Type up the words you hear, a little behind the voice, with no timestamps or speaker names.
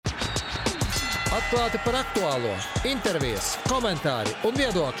Atklāti par aktuālo, intervijas, komentāri un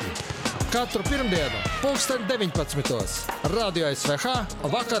viedokļi. Katru pirmdienu, 19:00. Radio SVH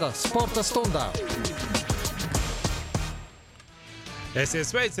vakara sporta stundā. Esiet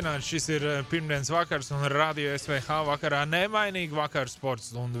sveicināti, šis ir pirmdienas vakars un Radio SVH vakarā nemainīgi vakar sporta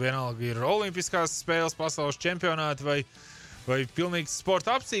stunda. Vienalga ir olimpiskās spēles, pasaules čempionāti vai pilnīgs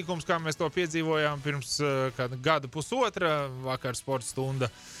sporta apsīkums, kā mēs to piedzīvojām pirms gada pusotra. Vakar sporta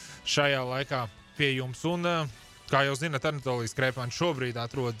stunda šajā laikā pie jums. Un, kā jau zināt, Anatolijs Krēpāns šobrīd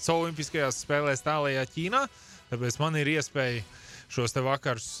atrodas Olimpiskajās spēlēs tālajā Ķīnā, tāpēc man ir iespēja šos te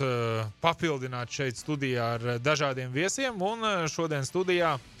vakars papildināt šeit studijā ar dažādiem viesiem. Un šodien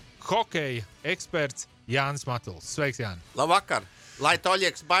studijā hokeja eksperts Jānis Matuls. Sveiks, Jāni! Labvakar! Lai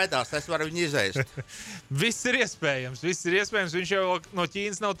Toļieks baidās, es varu viņu izēst. Viss ir iespējams. Viņš jau no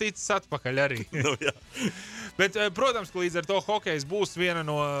Ķīnas nav ticis atpakaļ arī. Nu, jā. Bet, protams, ka līdz ar to hokejs būs viena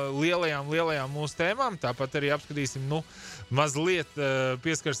no lielajām mūsu tēmām. Tāpat arī apskatīsim, mazliet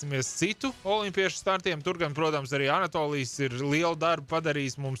pieskarsimies citu olimpiešu startiem. Tur gan, protams, arī Anatolijs ir lielu darbu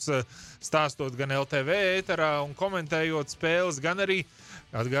padarījis mums stāstot gan LTV ēterā un komentējot spēles, gan arī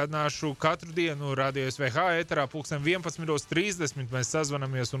atgādināšu katru dienu Radio SVH ēterā 11:30 mēs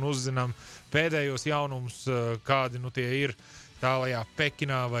sazvanamies un uzzinām pēdējos jaunumus, kādi tie ir tālajā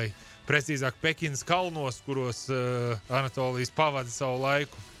Pekinā vai precīzāk Pekinas kalnos, kuros Anatolijs pavada savu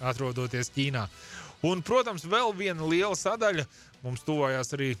laiku atrodoties Ķīnā. Un, protams, vēl viena liela sadaļa. Mums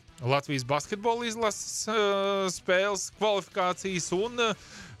tuvojās arī Latvijas basketbola izlases spēles kvalifikācijas un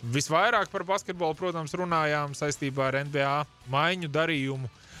visvairāk par basketbolu, protams, runājām saistībā ar NBA maiņu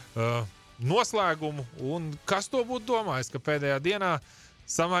darījumu noslēgumu. Un kas to būtu domājis, ka pēdējā dienā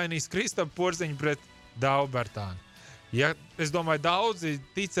samainīs Kristapu Porziņu pret Dāvu Bertānu? Ja, es domāju, daudzi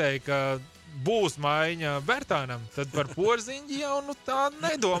ticēja, ka būs maiņa Bertānam, tad par Porziņu jau tā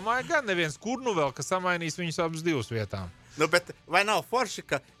nedomāja gan neviens, kur vēl, ka samainīs viņus abus divus vietām. Bet vai nav forši,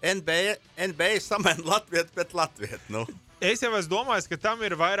 ka NBA samaina Latvietu pret Latvietu? Es jau esmu domājis, ka tam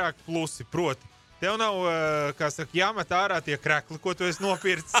ir vairāk plusi, proti. Tev nav, jāmet ārā tie krekli, ko tu esi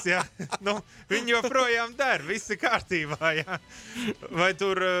nopircis, jā. Viņi joprojām der, viss ir kārtībā, jā. Vai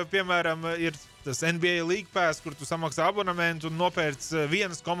tur, piemēram, ir tas NBA League Pass, kur tu samaksā abonementu un nopērc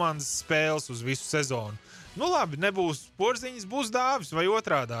vienas komandas spēles uz visu sezonu. Labi, nebūs Porziņas, būs Dāvis vai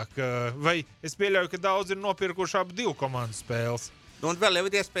otrādāk. Vai es pieļauju, ka daudz ir nopirkuši abu divu komandu spēles. Un vēl jau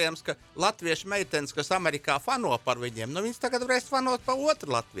ir iespējams, ka latviešu meitenes, kas Amerikā fano par viņiem, viņas tagad varēs fanot par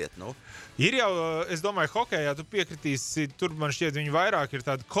otru latvietu. Ir jau, es domāju, hokejā tu piekritīsi, tur man šķiet viņi vairāk ir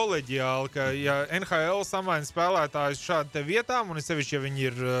tādi koleģiāli, ka ja NHL samaina spēlētājus šādi te vietām, un sevišķi, ja viņi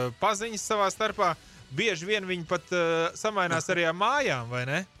ir paziņas savā starpā, bieži vien viņi pat samainās arī ar mājām, vai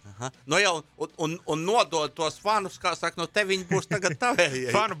ne? Aha. Un nodod tos fanus, kā saka, te viņi būs tagad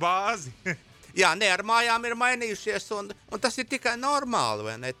tavējie. Fanu bāzi. Jā, ar mājām ir mainījušies, un tas ir tikai normāli,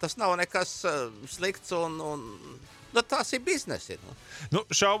 vai ne? Tas nav nekas slikts, un tās ir biznesi.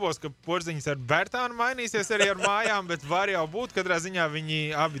 Šaubos, ka Porziņas ar Bertānu mainīsies arī ar mājām, bet var jau būt, katrā ziņā viņi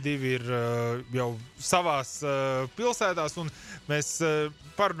abi divi ir jau savās pilsētās, un mēs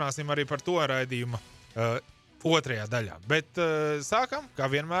parunāsim arī par to raidījuma otrajā daļā. Bet sākam,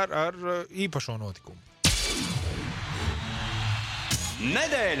 kā vienmēr, ar īpašo notikumu.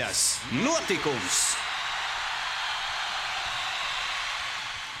 Nedēļas notikums!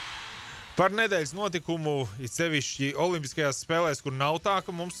 Par nedēļas notikumu, it sevišķi olimpiskajās spēlēs, kur nav tā,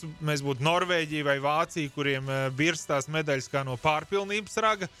 ka mēs būtu Norvēģija vai Vācija, kuriem birstās medaļas kā no pārpilnības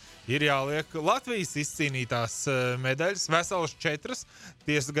raga, ir jāliek Latvijas izcīnītās medaļas, veselas 4,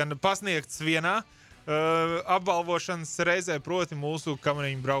 tiesa gan pasniegts vienā apbalvošanas reizē, proti mūsu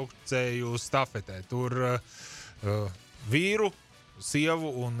kamaniņu braucēju stafetē. Tur vīru, sievu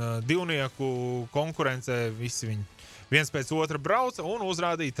un divnieku konkurencē visi viņi viens pēc otra brauca un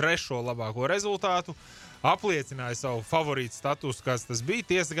uzrādīja 3. labāko rezultātu. Apliecināja savu favorītu statusu, kāds tas bija.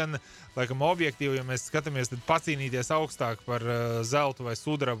 Tiesa gan, laikam, objektīvi, ja mēs skatāmies, tad pacīnīties augstāk par zeltu vai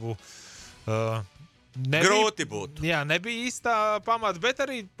sudrabu grūti būtu. Jā, nebija īstā pamata, bet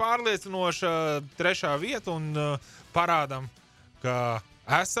arī pārliecinoša 3. vieta un parādam, ka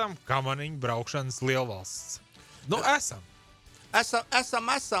esam kamaniņu braukšanas lielvalsts.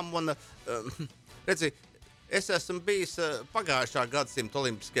 Esam, un redzi, es esmu bijis pagājušā gadsimta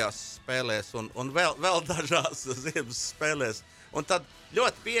olimpiskajās spēlēs un vēl dažās ziemas spēlēs. Un tad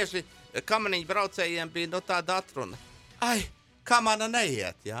ļoti bieži kamaniņu braucējiem bija tāda atruna. Ai, kā mana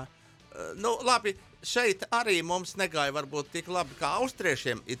neiet, jā? Labi, šeit arī mums negāja varbūt tik labi kā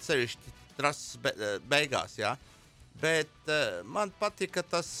austriešiem, it sevišķi trases beigās, jā? Bet man patika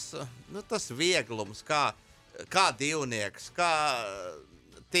tas vieglums, kā divnieks, kā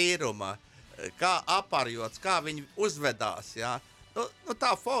tīruma, kā aparjots, kā viņi uzvedās, jā. Nu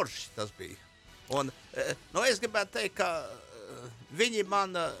tā forši tas bija. Un, es gribētu teikt, ka viņi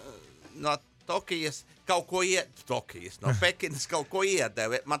man no Tokijas kaut ko no Pekinas kaut ko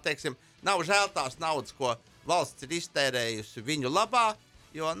iedeva. Man, teiksim, nav žēl tās naudas, ko valsts ir iztērējusi viņu labā,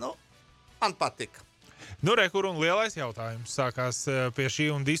 jo, man patika. Kur un lielais jautājums sākās pie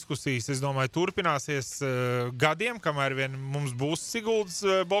šī un diskusijas, es domāju, turpināsies gadiem, kamēr vien mums būs Siguldas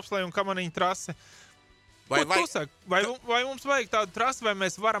bobsleja un kamaniņa trase. Vai mums vajag tādu trasi, vai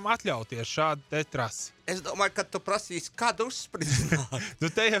mēs varam atļauties šādu te trasi? Es domāju, ka tu prasīsi, kādu uzspridzināt.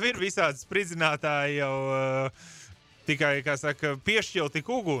 Te jau ir visādi spridzinātāji jau tikai, kā saka, piešķilt tik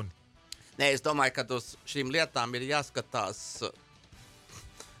uguni. Nē, es domāju, ka uz šīm lietām ir jāskatās.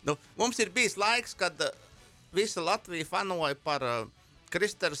 Mums ir bijis laiks, kad visa Latvija fanoja par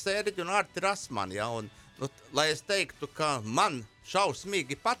Kristeru Sēriģu un Arti Rasmani. Ja? Lai es teiktu, ka man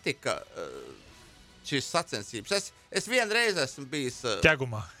šausmīgi patika šīs sacensības. Es vienreiz esmu bijis...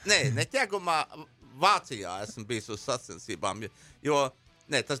 Ķegumā. Ne ķegumā, Vācijā esmu bijis uz sacensībām, jo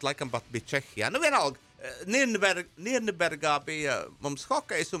tas laikam pat bija Čehijā. Vienalga, Nirnbergā bija mums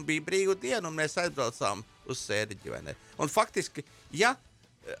hokejs un bija brīvu dienu, un mēs aizbraucām uz Sēriģi, vai ne? Un faktiski, ja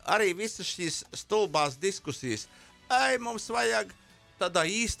arī visas šīs stulbās diskusijas, mums vajag tādā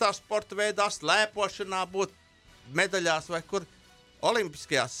īstā sporta veidā, slēpošanā būt medaļās vai kur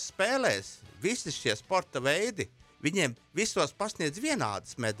olimpiskajās spēlēs, visi šie sporta veidi, viņiem visos pasniedz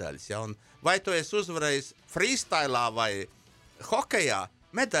vienādas medaļas. Ja? Un vai tu esi uzvarējis freestylā vai hokejā,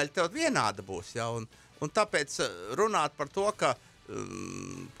 medaļa tev vienāda būs. Ja? Un tāpēc runāt par to, ka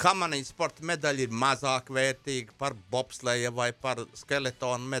kamaniņa sporta medaļa ir mazāk vērtīga par bobsleja vai par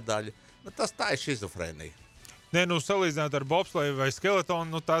skeletonu medaļu, tas tā ir šizofrēnija. Nē, salīdzināt ar bobsleju vai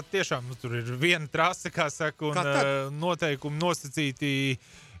skeletonu, tā tiešām tur ir viena trase, kā saka, un noteikumi nosacīti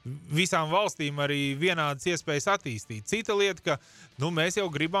visām valstīm arī vienādas iespējas attīstīt. Cita lieta, ka mēs jau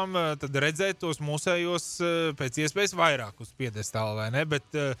gribam tad redzēt tos mūsējos pēc iespējas vairāk uz piedestāla, vai ne?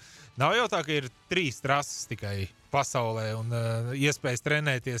 Bet nav jau tā, ka ir 3 trases tikai pasaulē, un iespējas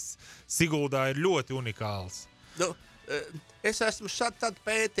trenēties Siguldā ir ļoti unikāls. Es esmu tad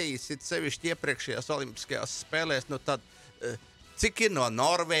pētījis, sevišķi iepriekšējās olimpiskajās spēlēs, cik ir no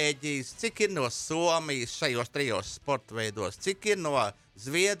Norvēģijas, cik ir no Somijas šajos 3 sporta veidos, cik ir no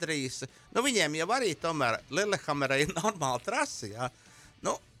Zviedrijas. Viņiem jau arī tomēr Lillehammerē ir normāla trasi, jā.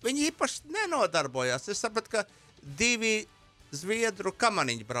 Viņi īpaši nenodarbojās. Es sapratu, ka 2 Zviedru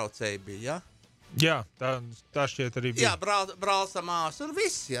kamaniņu braucēji bija, jā? Jā, tā šķiet arī bija. Jā, brālsamās un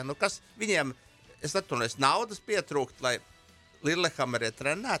viss, jā. Kas viņiem, es naudas pietrūkt, lai Lillehammerē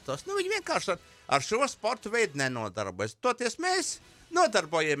trenētos. Viņi vienkārši ar šo sportu veidu nenodarbojas. Toties mēs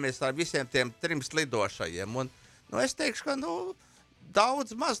nodarbojamies ar visiem tiem 3 slidošajiem. Un, es teikšu, ka,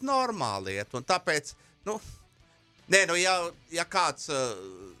 daudz maz normāliet. Un tāpēc, ja kāds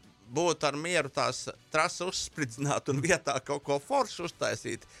būtu ar mieru tās trases uzspridzināt un vietā kaut ko foršu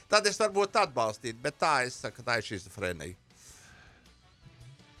uztaisīt, tad es varbūt atbalstītu, bet tā es saku, tā ir šizofrēnija.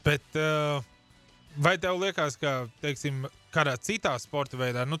 Bet vai tev liekas, ka, teiksim, kādā citā sporta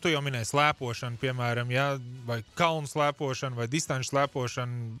veidā, tu jau minēji slēpošanu, piemēram, ja, vai kalnu slēpošanu, vai distanču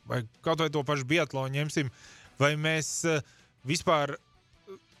slēpošanu, vai kaut vai to pašu biatlonu ņemsim, vai mēs vispār,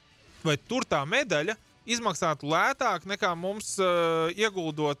 vai tur tā medaļa izmaksātu lētāk nekā mums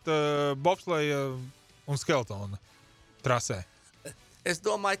ieguldot bobsleja un skeletona trasē? Es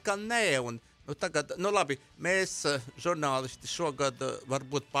domāju, ka nē, un tagad, labi, mēs žurnālisti šogad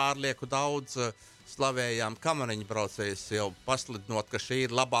varbūt pārlieku daudz slavējām kamaniņu braucējus, jau paslidinot, ka šī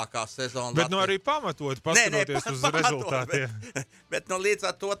ir labākā sezona. Bet arī pamatot, paskatoties uz rezultātiem. Bet līdz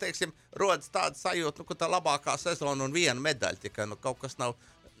ar to, teiksim, rodas tāda sajūta, ka tā labākā sezona un viena medaļa tikai, kaut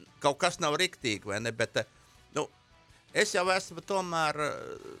kas nav riktīgi, vai ne? Bet, es jau esmu tomēr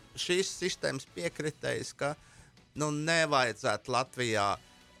šīs sistēmas piekritējis, ka, nevajadzētu Latvijā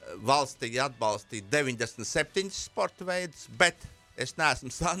valstī atbalstīt 97 sporta veidus, bet es neesmu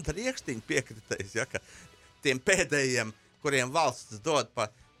Sandra Riekstiņa piekritējis, ja, ka tiem pēdējiem, kuriem valsts dod pa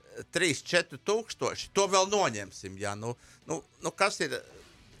 3-4 tūkstoši, to vēl noņemsim, ja. Kas ir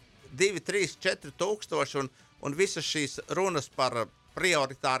 2-3-4 tūkstoši un visas šīs runas par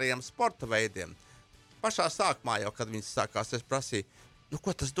prioritāriem sporta veidiem. Pašā sākumā jau, kad viņas sākās, es prasīju,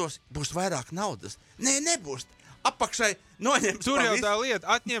 ko tas dos? Būs vairāk naudas? Nē, nebūs. Apakšai noņems. Tur jau tā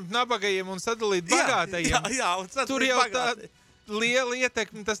lieta, atņemt nabagajiem un sadalīt bagātajiem. Jā, un sadalīt tur jau bagātajiem. Tā liela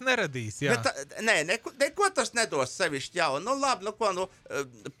ietekme tas neradīs, jā. Bet, neko tas nedos sevišķi jau. Labi,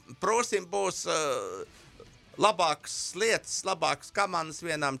 prosim būs labākas lietas, labākas komandas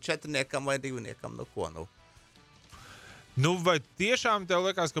vienam 4 vai 2. Nu, vai tiešām tev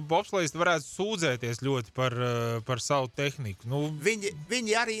liekas, ka bobslejs varētu sūdzēties ļoti par savu tehniku? Nu,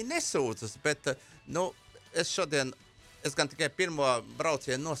 Viņi arī nesūdzas, bet es gan tikai pirmo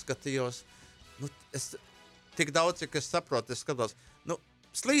braucienu noskatījos. Es tik daudz, cik es saprotu, es skatos.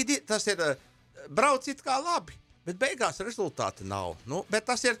 Slīdi, tas ir brauc it kā labi, bet beigās rezultāti nav. Bet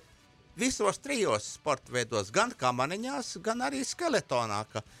tas ir visos trijos sporta veidos, gan kamaniņās, gan arī skeletonā.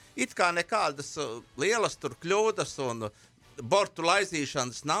 It kā nekādas lielas tur kļūdas un bortu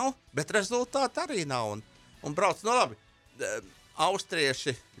laizīšanas nav, bet rezultāti arī nav. Un brauc, labi.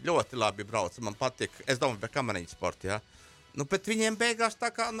 Austrieši ļoti labi brauc, man patīk. Es domāju, par kamaniņu sportu, jā. Bet viņiem beigās tā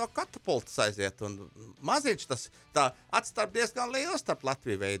kā no katapultas aiziet. Un maziņš tas tā atstarp diezgan liela starp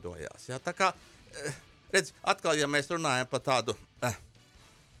Latviju veidojās. Jā. Tā kā, redz, atkal, ja mēs runājam par tādu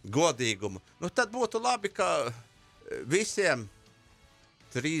godīgumu, tad būtu labi, ka visiem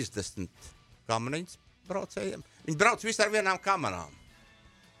 30 kamaniņas braucējiem, viņi brauc visi ar vienām kamerām.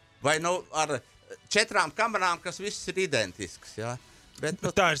 Vai ar 4 kamerām, kas visas ir identiskas, jā. Bet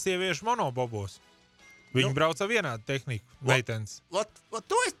tā ir sieviešu monobobos. Viņi brauc ar vienādu tehniku, meitenes.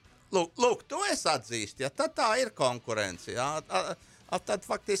 To es atzīstu, ja tad tā ir konkurence, jā. Tad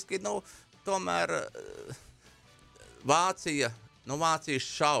faktiski, tomēr Vācija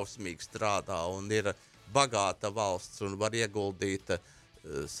šausmīgi strādā un ir bagāta valsts un var ieguldīt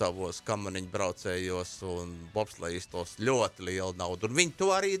savos kamaniņu braucējos un bobslejistos ļoti lielu naudu. Un viņi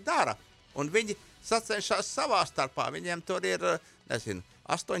to arī dara. Un viņi sacenšas savā starpā. Viņiem tur ir,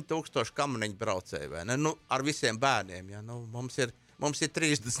 8000 kamaniņu braucēju, vai ne? Ar visiem bērniem, ja? Mums ir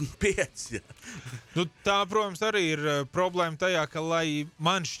 35, ja? Tā, protams, arī ir problēma tajā, ka, lai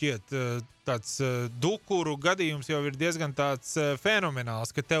man šķiet, tāds dukuru gadījums jau ir diezgan tāds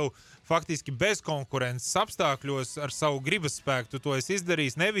fenomenāls, ka tev faktiski bez konkurences apstākļos ar savu gribas spēku tu to esi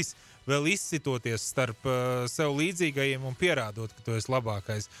izdarījis, nevis vēl izsitoties starp sev līdzīgajiem un pierādot, ka tu esi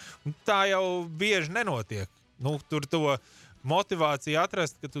labākais. Un tā jau bieži nenotiek. Tur to motivāciju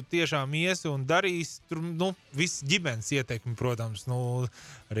atrast, ka tu tiešām iesi un darīsi, tur, viss ģimenes ietekmi, protams,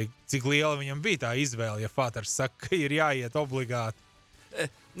 arī cik liela viņam bija tā izvēle, ja Fāters saka, ka ir jāiet obligāti.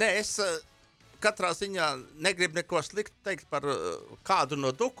 Nē, es katrā ziņā negribu neko sliktu teikt par kādu no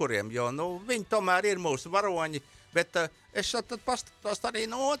dukuriem, jo, viņi tomēr ir mūsu varoņi, bet es tad paskatos arī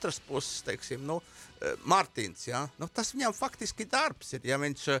no otras puses, teiksim, Martins, jā, tas viņam faktiski darbs ir, ja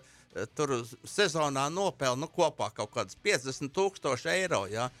viņš tur sezonā nopelna kopā kaut kādas 50,000 eiro,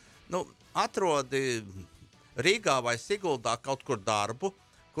 jā, atrodi Rīgā vai Siguldā kaut kur darbu,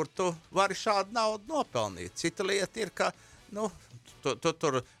 kur tu vari šādu naudu nopelnīt. Cita lieta ir, ka, tu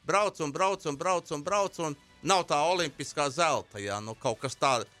tur brauc un nav tā olimpiskā zelta, jā, kaut kas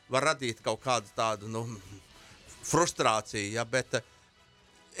tāda var radīt kaut kādu tādu, frustrāciju, jā, bet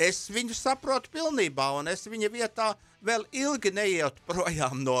es viņu saprotu pilnībā, un es viņa vietā vēl ilgi neietu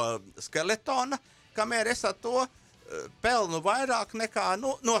projām no skeletona, kamēr es ar to pelnu vairāk nekā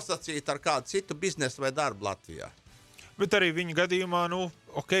nosacīt ar kādu citu biznesu vai darbu Latvijā. Bet arī viņa gadījumā,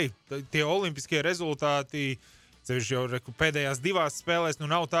 tie olimpiskie rezultāti, sevišķi jau pēdējās 2 spēlēs,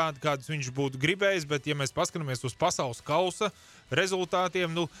 nav tādi, kādus viņš būtu gribējis, bet ja mēs paskatāmies uz pasaules kausa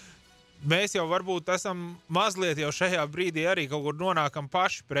rezultātiem, mēs jau varbūt esam mazliet jau šajā brīdī arī kaut kur nonākam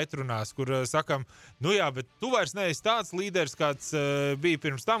paši pretrunās, kur sakam, bet tu vairs neesi tāds līderis, kāds bija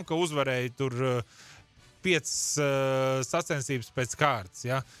pirms tam, ka uzvarēja tur 5 sacensības pēc kārtas,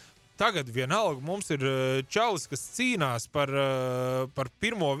 ja? Tagad vienalga mums ir čalis, kas cīnās par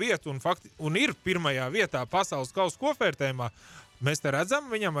pirmo vietu un ir pirmajā vietā pasaules kausa kopvērtējumā. Mēs te redzam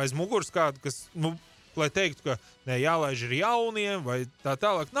viņam aiz muguras kādu, kas, lai teiktu, ka jālaiž ir jauniem vai tā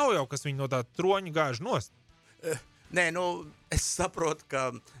tālāk, nav jau, kas viņu no tā troņa gāž nost. Nē, es saprotu, ka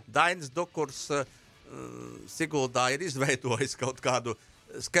Dainis Dukurs Siguldā ir izveidojis kaut kādu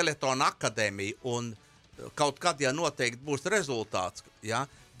skeletonu akadēmiju un kaut kad, ja noteikti būs rezultāts, ja,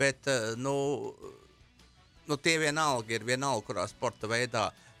 bet, tie vienalga, kurā sporta veidā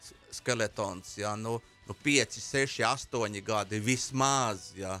skeletons, ja, 5, 6, 8 gadi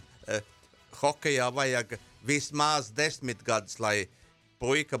vismaz, ja, hokejā vajag vismaz 10 gadus, lai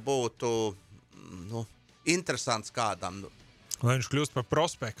puika būtu, interesants kādam. Lai viņš kļūst par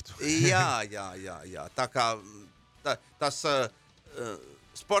prospektu. Jā. Tā kā tas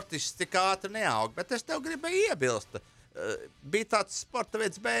sportists tik ātri neaug, bet es tev gribēju iebilst. Bija tāds sporta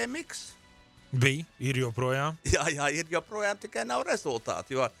veids BMX. Bija, ir joprojām. Jā, ir joprojām, tikai nav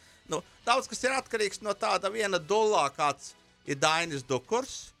rezultāti, jo daudz kas ir atkarīgs no tāda viena dullā, kāds ir Dainis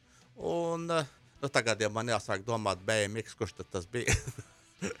Dukurs. Un tagad, ja man jāsāk domāt BMX, kurš tad tas bija?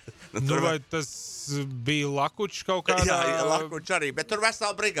 Vai tas bija Lakučs kaut kādā? Jā, Lakučs arī, bet tur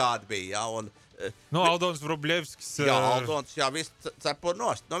vesela brigāda bija, jā, un Aldons Vrubļevskis. Jā, Aldons, viss cepo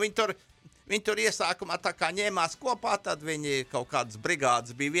nost. Viņi tur iesākumā tā kā ņēmās kopā, tad viņi kaut kādas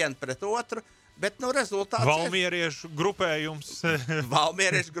brigādes bija viena pret otru, bet rezultāts... Valmieriešu grupējums.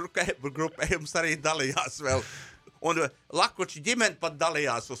 Valmieriešu grupējums arī dalījās vēl. Un Lakuči ģimene pat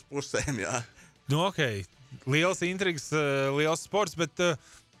dalījās uz pusēm, jā. Okay. Liels intrigs, liels sports, bet,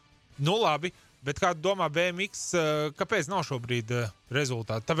 labi. Bet kā domā BMX, kāpēc nav šobrīd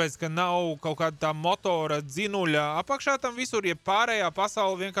rezultāti? Tāpēc, ka nav kaut kāda tā motora dzinuļa apakšā tam visur, ja pārējā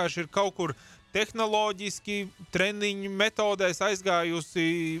pasaule vienkārši ir kaut kur tehnoloģiski, treniņu metodēs aizgājusi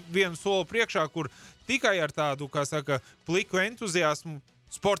vienu soli priekšā, kur tikai ar tādu, kā saka, pliku entuziasmu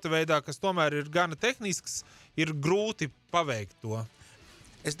sporta veidā, kas tomēr ir gana tehnisks, ir grūti paveikt to.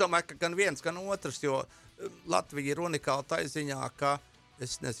 Es domāju, ka gan viens, gan otrs, jo Latvija ir unikāla tai ziņā, ka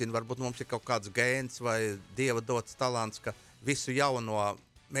es nezinu, varbūt mums ir kaut kāds gēns vai dieva dots talants, ka visu jauno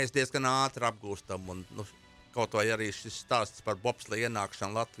mēs diezgan ātri apgūstam. Un, kaut vai arī šis stāsts par bobsleja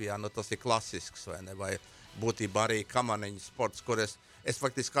ienākšanu Latvijā, tas ir klasisks, vai ne? Vai būtībā arī kamaniņu sports, kur es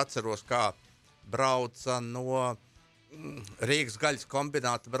faktiski atceros, kā brauca no Rīgas gaļas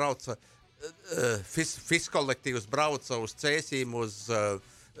kombināta, brauca fiskolektīvs brauca uz Cēsīm, uz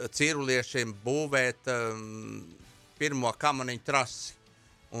Ciruliešiem būvēt pirmo kamaniņu trasi.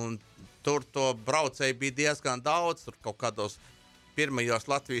 Un tur to braucēju bija diezgan daudz, tur kaut kādos pirmajos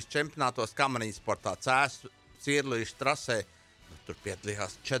Latvijas čempionātos kamaniņu sportā Ciruliešu trasē, tur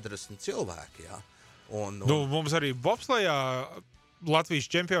piedalījās 40 cilvēki, jā. Mums arī bobslejā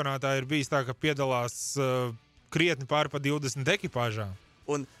Latvijas čempionātā ir bijis tā, ka piedalās krietni pāri pa 20 ekipāžām.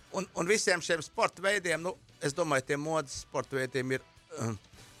 Un visiem šiem sporta veidiem, es domāju, tiem modes sporta veidiem ir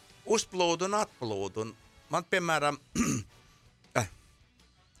uzplūdu un atplūdu. Un man, piemēram,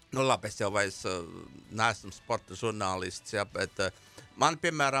 labi, es jau vairs neesmu sporta žurnālists, ja, bet man,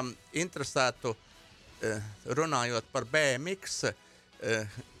 piemēram, interesētu, runājot par BMX,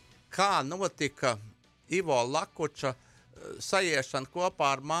 kā notika Ivo Lakuča sajiešana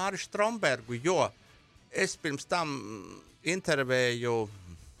kopā ar Māri Strombergu, jo es pirms tam intervēju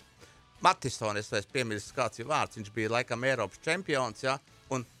Matisonu, es vairs piemirstu, kāds ir vārds, viņš bija laikam Eiropas čempions, ja,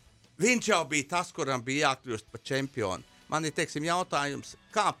 un viņš jau bija tas, kuram bija jākļūst par čempionu. Man ir, jautājums,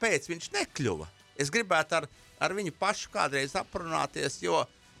 kāpēc viņš nekļuva? Es gribētu ar viņu pašu kādreiz aprunāties, jo,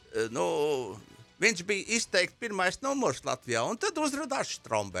 viņš bija izteikti pirmais numurs Latvijā, un tad uzrādās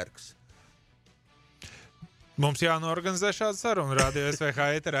Strombergs. Mums jānorganizē šāda saruna Radio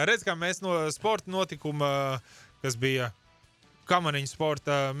SVH ēterā. Redz, kā mēs no sporta notikuma, kas bija kamaniņu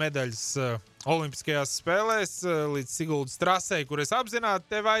sporta medaļas Olimpiskajās spēlēs līdz Siguldas trasē, kur es apzināti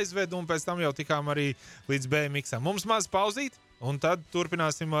tevi aizvedu, un pēc tam jau tikām arī līdz BMX-am. Mums maz pauzīt, un tad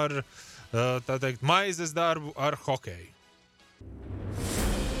turpināsim ar, tā teikt, maizes darbu ar hokeju.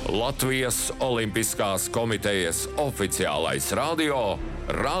 Latvijas Olimpiskās komitejas oficiālais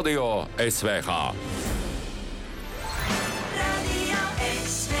radio SVH.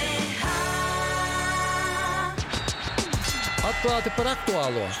 Atklāti par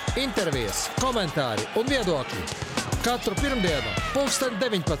aktuālo, intervijas, komentāri un viedokļi. Katru pirmdienu,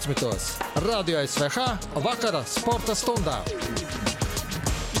 19:00. Radio SVH vakara sporta stundā.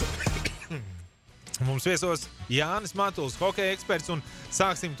 Mums viesos Jānis Matuls, hokeja eksperts, un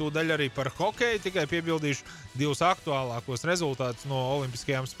sāksim tūdaļ arī par hokeju. Tikai piebildīšu divus aktuālākos rezultātus no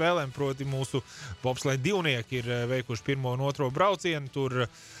Olimpiskajām spēlēm, proti mūsu bobsleja divnieki ir veikuši pirmo un otro braucienu. Tur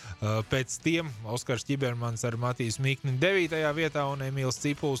pēc tiem Oskars Ķibermans ar Matīs Mikni 9. vietā un Emīls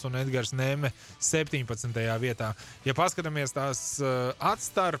Cipuls un Edgars Nēme 17. vietā. Ja paskatāmies tās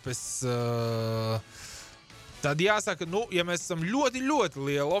atstarpes, tad jāsaka, ja mēs esam ļoti, ļoti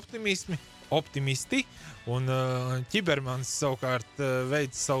lieli optimisti, un Ķibermans savukārt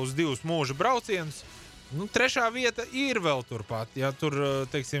veic savus divus mūža braucienus, trešā vieta ir vēl turpat. Ja tur,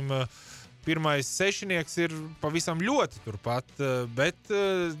 pirmais sešinieks ir pavisam ļoti turpat, bet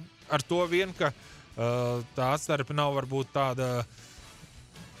ar to vien, ka tā atstarpe nav varbūt tāda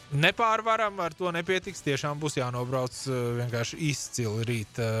nepārvarama, ar to nepietiks. Tiešām būs jānobrauc vienkārši izcili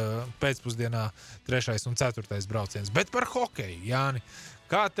rīt pēcpusdienā 3. un 4. brauciens. Bet par hokeju, Jāni,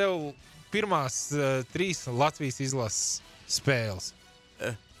 kā tev pirmās 3 Latvijas izlases spēles?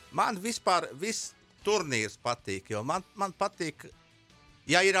 Man vispār viss turnīrs patīk, jo man patīk,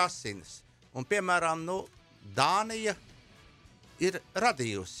 ja ir asinis. Un, piemēram, Dānija ir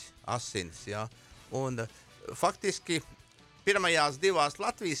radījusi asinis, jā. Un faktiski pirmajās 2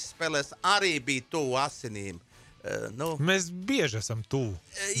 Latvijas spēlēs arī bija tuvu asinīm. Mēs bieži esam tuvu.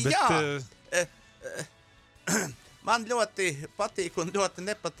 Bet, jā. Man ļoti patīk un ļoti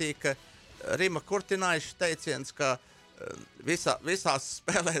nepatīk Rima Kurtinaiša teiciens, ka visās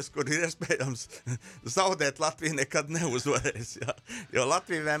spēlēs, kur ir iespējams zaudēt, Latvija nekad neuzvarēs. Jā. Jo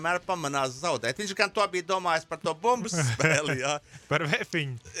Latvija vienmēr pamanās zaudēt. Viņš gan to bija domājis par to bumbas spēli. Jā. Par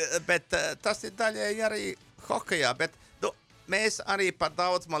vefiņu. Bet tas ir daļēji arī hokejā. Bet mēs arī par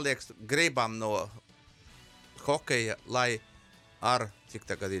daudz, man liekas, gribam no hokeja, lai ar, cik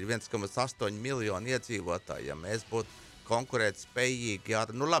tagad ir 1,8 miljonu iedzīvotāji, ja mēs būtu konkurēt spējīgi.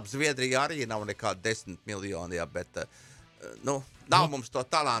 Labi, Zviedrija arī nav nekāda 10 miljoni, bet nav mums to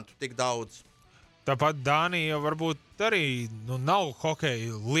talantu tik daudz. Tāpat Dānija varbūt arī nav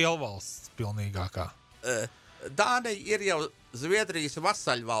hokeja lielvalsts pilnīgākā. Dānija ir jau Zviedrijas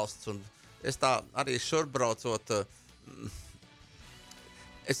vasaļvalsts, un es tā arī šurbraucot.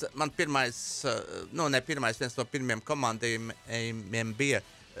 Man viens no pirmiem komandējumiem bija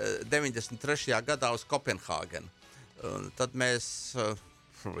 93. gadā uz Kopenhāgenu. Tad mēs,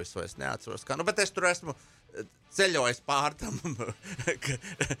 es vairs neatceros, bet es tur esmu ceļojis pār tam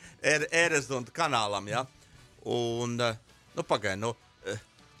Eresund kanālam, ja? Un, pagaid,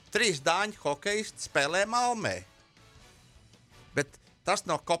 3 dāņu hokejisti spēlē Malmē. Bet tas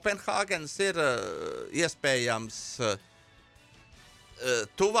no Kopenhāgenes ir iespējams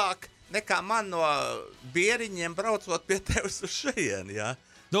tuvāk nekā man no Bieriņiem braucot pie tevis uz šejieni, ja?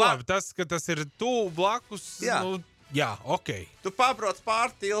 Labi, tas, ka tas ir tuvu blakus, jā, ok. Tu pabrauc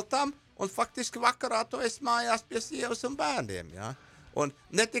pār tiltam, un faktiski vakarā tu esi mājās pie sievas un bērniem. Ja? Un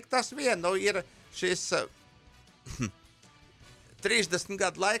ne tik tas vien, ir šis 30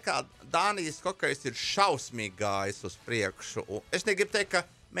 gadu laikā Dānijas hokejs ir šausmīgi gājis uz priekšu. Un es negribu teikt, ka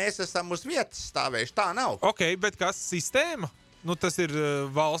mēs esam uz vietas stāvējuši, tā nav. Ok, bet kas sistēma? Tas ir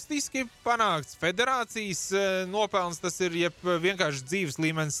valstiski panākts, federācijas nopelns, tas ir vienkārši dzīves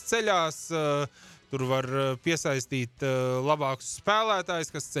līmenis ceļās, tur var piesaistīt labākus spēlētājus,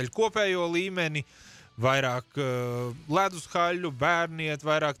 kas ceļ kopējo līmeni, vairāk ledushaļu, bērniet,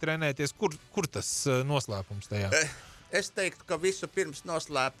 vairāk trenēties. Kur tas noslēpums tajā? Es teiktu, ka visu pirms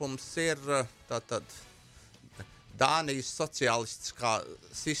noslēpums ir tātad Dānijas sociālistiskā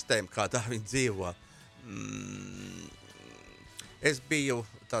sistēma, kādā viņi dzīvo. Es biju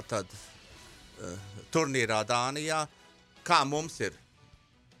tātad turnīrā Dānijā. Kā mums ir?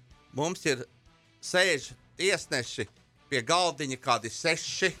 Mums ir sēž tiesneši pie galdiņa kādi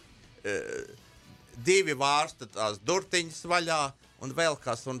 6, 2 vārsta tās durtiņas vaļā un vēl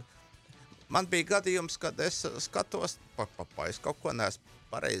kas. Un man bija gadījums, kad es skatos, es kaut ko neesmu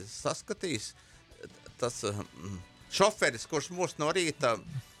pareizi saskatījis. Tas šoferis, kurš mūs no rīta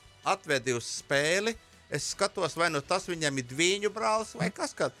atvedi uz spēli, es skatos, vai tas viņam ir Dvīņu brālis vai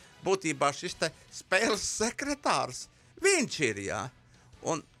kas, kad būtībā šis te spēles sekretārs, viņš ir, jā.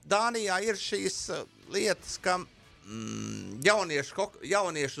 Un Dānijā ir šīs lietas, ka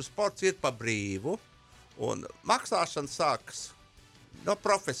jauniešu sports ir pa brīvu, un maksāšana sākas no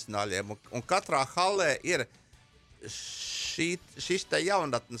profesionāļiem, un katrā halē ir šis te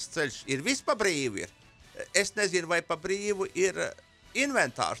jaunatnes ceļš, ir viss pa brīvu ir. Es nezinu, vai pa brīvu ir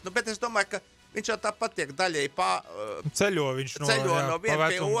inventārs, bet es domāju, ka viņš jau tāpat tiek daļai ceļo no viena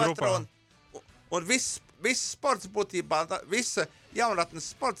pie otra, un viss sports būtībā, visa jaunatnes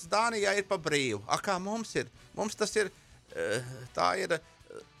sports Dānijā ir pa brīvu. Kā mums ir? Mums tas ir, tā ir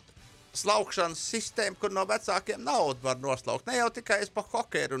slaukšanas sistēma, kur no vecākiem naudu var noslaukt. Ne jau tikai es pa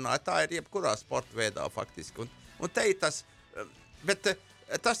hokeju runāju, tā ir jebkurā sporta veidā faktiski. Un te ir tas, bet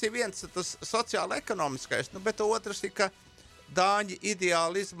tas ir viens tas sociāli-ekonomiskais, bet otrs ir, ka Dāņi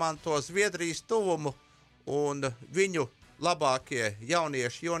ideāli izmanto Zviedrijas tuvumu un viņu labākie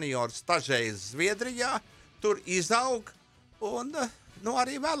jaunieši juniori stažējas Zviedrijā, tur izaug un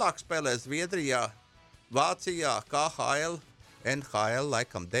arī vēlāk spēlē Zviedrijā, Vācijā, KHL, NHL,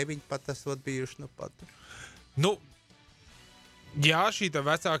 laikam 9 pat esot bijuši pat. Jā, šī tā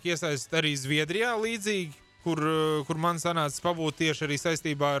vecāka iesaist arī Zviedrijā līdzīgi, kur man sanāca pabūt tieši arī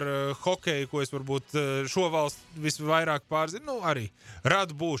saistībā ar hokeju, ko es varbūt šo valstu visvairāk pārzinu, arī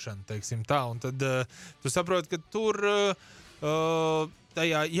radu būšanu, teiksim tā. Un tad tu saproti, ka tur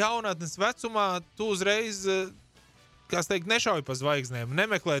tajā jaunatnes vecumā tu uzreiz, nešauj pa zvaigznēm,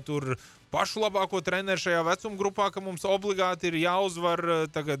 nemeklē tur pašu labāko treneru šajā vecuma grupā, ka mums obligāti ir jāuzvar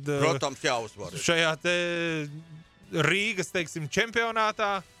tagad. Protams, jāuzvar. Šajā te Rīgas,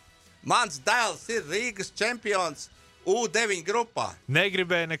 čempionātā. Mans dēls ir Rīgas čempions U9 grupā.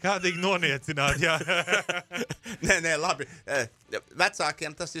 Negribēju nekādīgi noniecināt, jā. Nē, labi.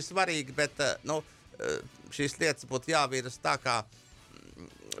 Vecākiem tas ir svarīgi, bet šīs lietas būtu jāviras tā, kā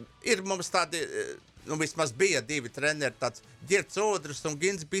ir mums tādi, vismaz bija 2 treneri, tāds Ģirds Odris un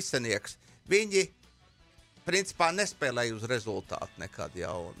Gins Bisenieks. Viņi, principā, nespēlēja uz rezultātu nekad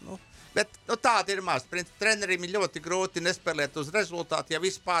jau. Bet tāda ir maz. Trenerim ir ļoti grūti nespēlēt uz rezultātu, ja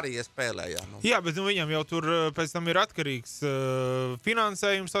vispārējie spēlē. Jā, Jā, bet viņam jau tur pēc tam ir atkarīgs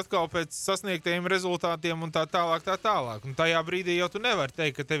finansējums atkal pēc sasniegtajiem rezultātiem un tā tālāk. Un tajā brīdī jau tu nevari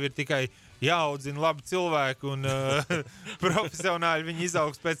teikt, ka tev ir tikai jāaudzina labi cilvēki un profesionāļi viņi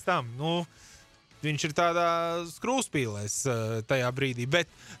izaugs pēc tam. Viņš ir tādā skrūvspīlēs tajā brīdī. Bet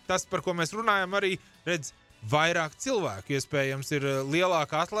tas, par ko mēs runājam, arī redz, vairāk cilvēku, iespējams, ir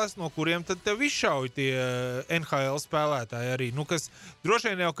lielāka atlase, no kuriem tad tev izšauj tie NHL spēlētāji arī. Kas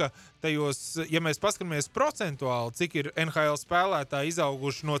droši vien jau, ka tajos, ja mēs paskatāmies procentuāli, cik ir NHL spēlētāji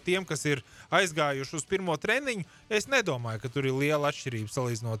izauguši no tiem, kas ir aizgājuši uz pirmo treniņu, es nedomāju, ka tur ir liela atšķirība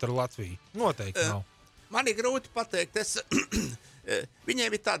salīdzinot ar Latviju. Noteikti nav. Man ir grūti pateikt.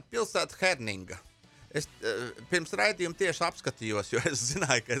 Viņiem ir tāda pilsēta Herninga. Es pirms raidījuma tieši apskatījos, jo es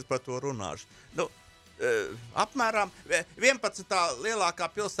zināju, ka es par to runāšu. Apmēram 11. lielākā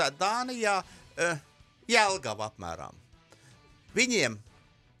pilsēta Dānijā, Jelgava apmēram. Viņiem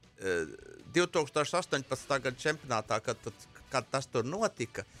 2018. gada čempionātā, kad tas tur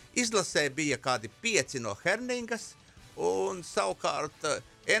notika, izlasē bija kādi 5 no Herningas, un savukārt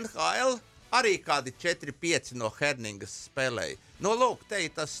NHL arī kādi 4-5 no Herningas spēlēja. Lūk, te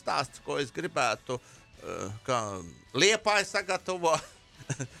ir tas stāsts, ko es gribētu, ka Liepāja sagatavo.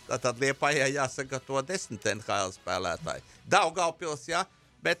 Tātad Liepājai jāsagatavo 10 NHL spēlētāji. Daugavpils, jā,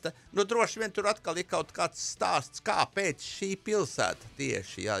 bet droši vien tur atkal ir kaut kāds stāsts, kāpēc šī pilsēta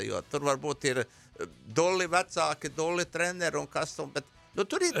tieši, jā, jo tur varbūt ir doli vecāki, doli treneri un kas, bet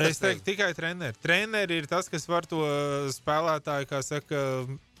tur ir tas. Es teiktu tikai treneri. Treneri ir tas, kas var to spēlētāju, kā saka,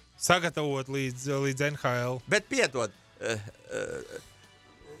 sagatavot līdz NHL. Bet piedod,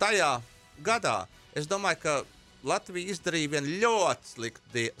 tajā gadā, es domāju, ka Latvija izdarīja vienu ļoti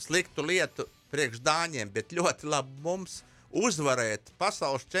sliktu lietu priekš Dāņiem, bet ļoti labi mums uzvarēt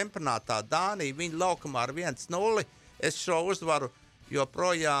pasaules čempionātā Dāniju viņa laukumā ar 1-0. Es šo uzvaru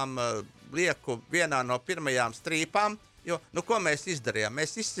joprojām lieku vienā no pirmajām strīpām, jo, ko mēs izdarījām?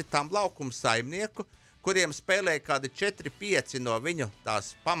 Mēs izcitām laukumu saimnieku, kuriem spēlēja kādi 4-5 no viņu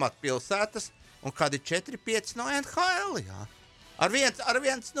tās pamatpilsētas un kādi 4-5 no NHL, jā. Ar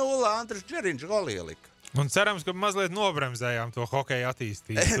 1-0 Andris Džeriņš golu ielika. Un cerams, ka mazliet nobremzējām to hokeja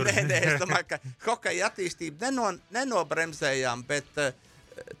attīstību. Nē, es domāju, ka hokeja attīstību nenobremzējām, bet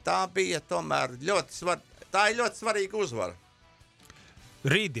tā bija tomēr ļoti svarīga uzvara.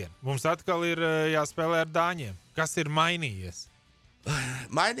 Rītdien mums atkal ir jāspēlē ar Dāņiem. Kas ir mainījies?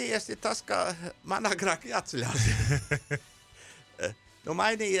 Mainījies ir tas, ka man agrāk jāceļās.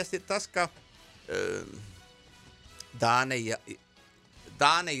 Mainījies ir tas, ka Dānijas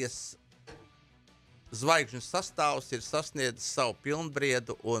zvaigžņu sastāvs ir sasniedzis savu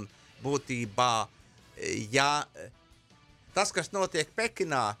pilnbriedu un būtībā, tas, kas notiek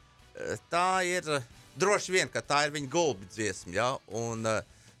Pekinā, tā ir droši vien, ka tā ir viņa gulbi dziesma, ja? Un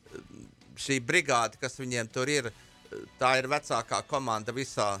šī brigāde, kas viņiem tur ir, tā ir vecākā komanda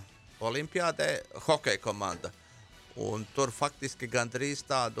visā olimpiādē, hokeja komanda. Un tur faktiski gandrīz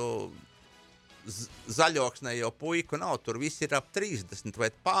tādu zaļoksnējo puiku nav, tur visi ir ap 30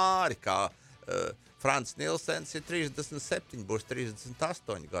 vai pāri, kā Frants Nilsens ir 37, būs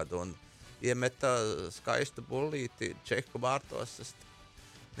 38 gadu un iemeta skaistu bullīti Čehu vārtos. Es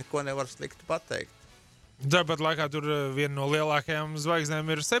neko nevaru sliktu pateikt. Tāpat laikā tur viena no lielākajām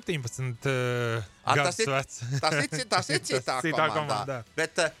zvaigznēm ir 17 gadus vecs. Tas ir citā komandā.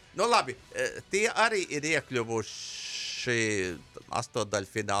 Bet, labi, tie arī ir iekļuvuši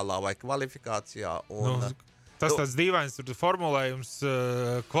astotdaļfinālā vai kvalifikācijā. Un, tas tāds dīvains formulējums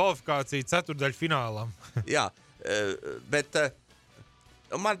kvalifikācija ceturdaļfinālam. Jā, bet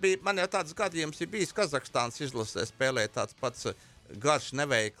man jau tāds gadījums ir bijis Kazahstānas izlasē spēlē tāds pats garš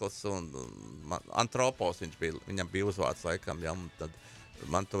neveikls un Antropos viņam bija uzvārds laikam, ja, un tad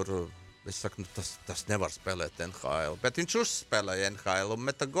man tur, es saku, tas nevar spēlēt NHL, bet viņš uzspēlēja NHL un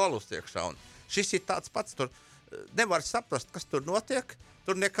meta golus iekšā, un šis ir tāds pats, tur nevar saprast, kas tur notiek,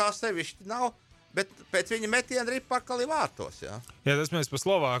 tur nekā sevišķi nav, bet pēc viņa metiena arī pakaļ vārtos, jā. Jā, tas mēs pa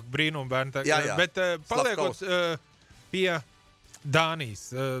Slovāku brīnumu bērnu. Jā. Bet paliekot pie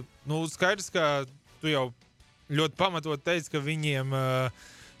Dānijas, skaidrs, ka tu jau ļoti pamatot teici, ka viņiem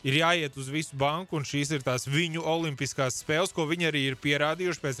ir jāiet uz visu banku, un šīs ir tās viņu olimpiskās spēles, ko viņi arī ir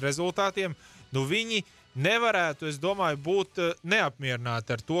pierādījuši pēc rezultātiem. Viņi nevarētu, es domāju, būt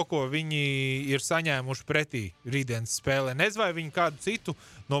neapmierināti ar to, ko viņi ir saņēmuši pretī rītdienas spēlē. Nezinu, vai viņi kādu citu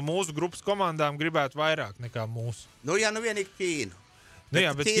no mūsu grupas komandām gribētu vairāk nekā mūsu. Vienīgi Ķīnu.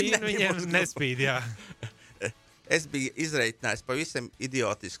 Bet Ķīna viņiem nespīd, jā. Es biju izreikinājis pavisam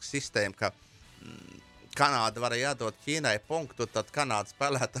idiotisku sistēmu, ka Kanāda varēja jādot Ķīnai punktu, tad Kanāda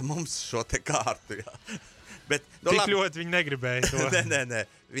spēlēta mums šo te kārtu. Jā. Bet, Tik labi, ļoti viņi negribēja to. Nē,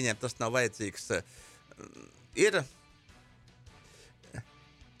 viņiem tas nav vajadzīgs. Ir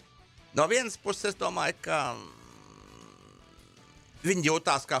no vienas puses, es domāju, ka viņi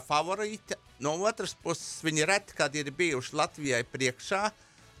jūtās kā favorīti, no otras puses viņi reti, kad ir bijuši Latvijai priekšā,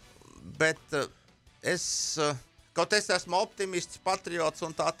 bet kaut es esmu optimists, patriots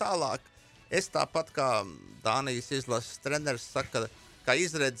un tā tālāk. Es tāpat kā Dānijas izlases treneris saka, ka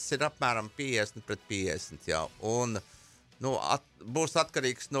izredzes ir apmēram 50-50, jā, un būs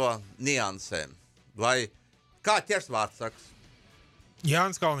atkarīgs no niansēm. Vai kā ķersvārds saks?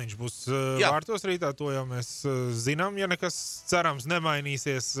 Jānis Kalniņš būs vārtos rītā, to jau mēs zinām, ja nekas cerams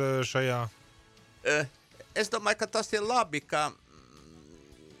nemainīsies šajā. Es domāju, ka tas ir labi, ka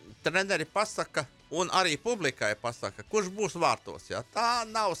treneri pasaka, un arī publikai pasaka, kurš būs vārtos. Ja? Tā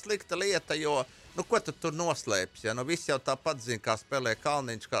nav slikta lieta, jo, ko tu tur noslēpsi? Ja? Visi jau tāpat zina, kā spēlē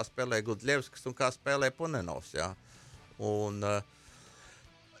Kalniņš, kā spēlē Gudļevskis un kā spēlē Punenovs. Ja? Un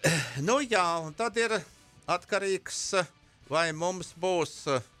tad ir atkarīgs, vai mums būs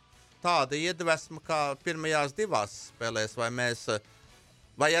tāda iedvesma kā pirmajās divās spēlēs,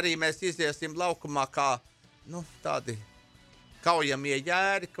 vai arī mēs iziesim laukumā kā tādi kaujamie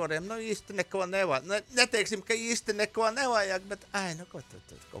jēri, kuriem īsti neko nevajag. Neteiksim, ka īsti neko nevajag, bet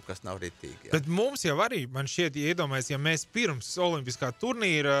kaut kas nav ritīgi. Jā. Bet mums jau arī, man šķiet, iedomājas, ja mēs pirms olimpiskā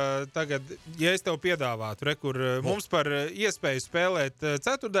turnīra tagad, ja es tev piedāvātu, kur mums par iespēju spēlēt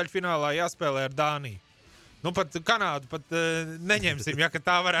ceturdaļfinālā jāspēlē ar Dāniju. Pat Kanādu neņemsim, ja, ka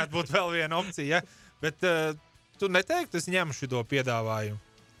tā varētu būt vēl viena opcija. Ja? Bet tu neteiktu, es ņemu šo piedāvājumu?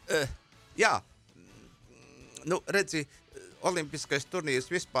 Jā. Redzi, olimpiskais turnīrs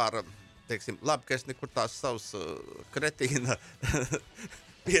vispār, teiksim, labi, ka es nekur tās savas kretīna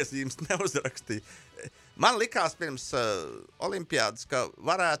piezīmes neuzrakstīju. Man likās pirms olimpiādas, ka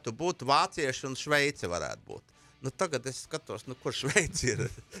varētu būt vācieši un Šveice varētu būt. Tagad es skatos, kur Šveici ir.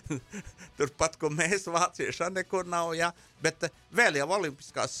 Turpat, ko mēs vācieši nekur nav, jā. Bet vēl jau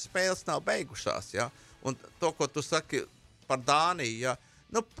olimpiskās spēles nav beigušās, jā. Un to, ko tu saki par Dāniju, jā.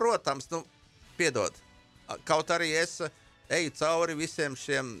 Protams, piedod, kaut arī es eju cauri visiem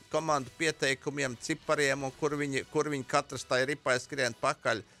šiem komandu pieteikumiem, cipariem, un kur viņi katrs tā ripai skrien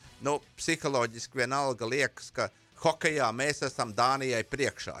pakaļ. Psiholoģiski vienalga liekas, ka hokejā mēs esam Dānijai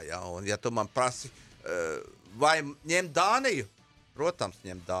priekšā, jā. Un ja tu man prasi, vai ņem Dāniju? Protams,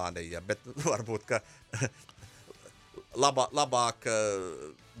 ņem Dāniju, jā, bet varbūt, ka labāk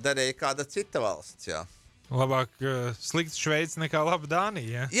darēja kāda cita valsts, jā. Labāk slikts Šveici nekā laba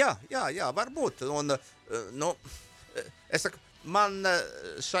Dānija, ja? Jā, varbūt. Un, es saku, man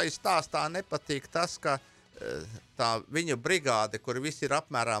šai stāstā nepatīk tas, ka tā viņu brigāde, kur visi ir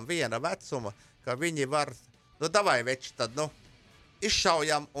apmēram viena vecuma, ka viņi var, davai veči tad,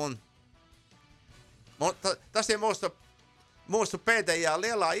 izšaujam un tas ir mūsu pēdējā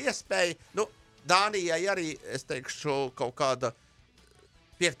lielā iespēja. Dānijai arī, es teikšu, kaut kāda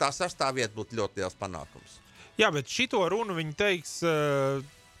 5. 6. vieta būtu ļoti liels panākums. Jā, bet šito runu viņi teiks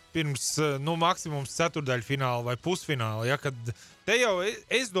pirms maksimums ceturdaļfināla vai pusfināla. Ja, kad te jau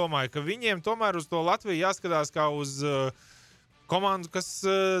es domāju, ka viņiem tomēr uz to Latviju jāskatās kā uz komandu, kas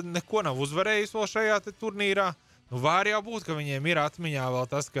neko nav uzvarējusi vēl šajā turnīrā. Var jau būt, ka viņiem ir atmiņā vēl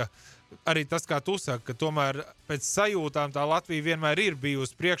tas, ka arī tas, kā tu saki, ka tomēr pēc sajūtām tā Latvija vienmēr ir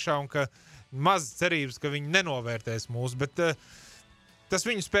bijusi priekšā un ka maz cerības, ka viņi nenovērtēs mūs, bet tas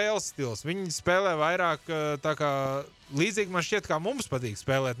viņu spēles stils. Viņi spēlē vairāk tā kā līdzīgi man šķiet, kā mums patīk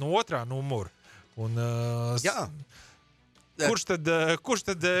spēlēt no otrā numura. Un, jā. Kurš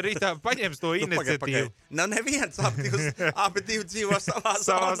tad rītā paņems to iniciatīvu? Neviens, abi divi dzīvo savā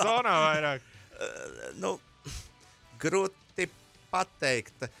zonā vairāk. Grūti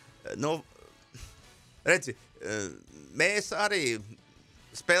pateikt. Redzi, mēs arī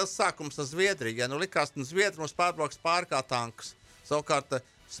spēles sākums ar Zviedriju. Ja likās, Zviedri mums pārbrauks pār kā tanks. Savukārt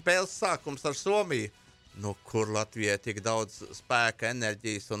spēles sākums ar Somiju. Kur Latvijai tik daudz spēka,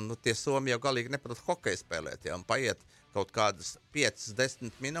 enerģijas, un tie Somi jau galīgi neprot hokeju spēlēt. Ja, un paiet kaut kādas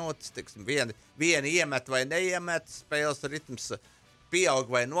 5-10 minūtes, tiksim, vieni iemet vai neiemet, spēles ritms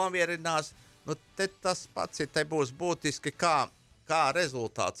pieaug vai nomierinās. Te tas pats ir, te būs būtiski, kā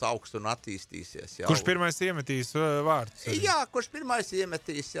rezultāts augstu un attīstīsies. Jau. Kurš pirmais iemetīs vārdus? Jā, kurš pirmais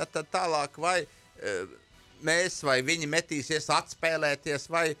iemetīs, ja, tad tālāk vai mēs vai viņi metīsies atspēlēties,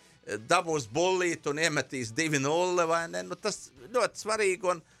 vai dabūs bullīt un iemetīs 2-0, vai ne? Tas ļoti svarīgi,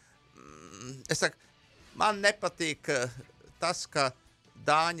 un es saku, man nepatīk tas, ka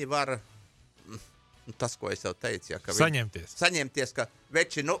Dāņi var, tas, ko es jau teicu, ja, ka saņemties, ka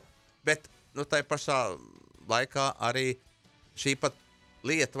veči, bet tai pašā laikā arī šī pat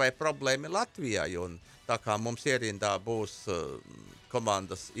lieta vai problēma ir Latvijā. Un tā kā mums ierindā būs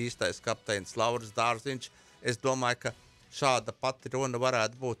komandas īstais kapteinis Lauris Dārziņš, es domāju, ka šāda pati runa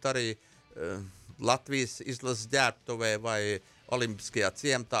varētu būt arī Latvijas izlases ģērbtuvē vai Olimpiskajā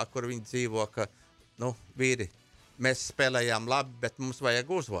ciemtā, kur viņi dzīvo, ka, vīri, mēs spēlējām labi, bet mums vajag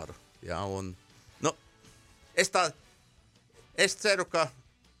uzvaru. Ja, un, es ceru, ka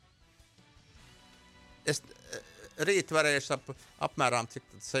es rīt varēšu apmēram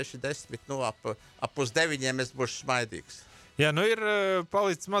 6:10, ap 9:00 es būšu smaidīgs. Jā, ir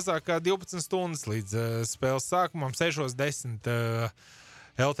palicis mazāk kā 12 stundas līdz spēles sākumam, 6:10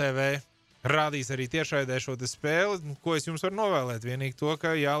 LTV rādīs arī tiešraidē šo spēli. Ko es jums varu novēlēt? Vienīgi to,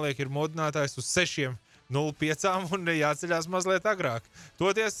 ka jāliek ir modinātājs uz 6:05 un jāceļās mazliet agrāk.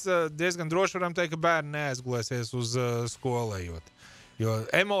 Toties diezgan droši varam teikt, ka bērni neaizgulēsies uz skolējot, jo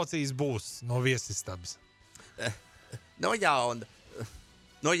emocijas būs no viesistabas.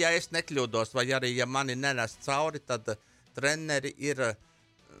 Ja es nekļūdos, vai arī, ja mani nenes cauri, tad treneri ir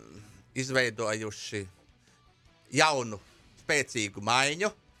izveidojuši jaunu, spēcīgu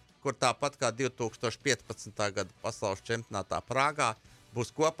maiņu, kur tāpat kā 2015. Gada pasaules čempionātā Prāgā būs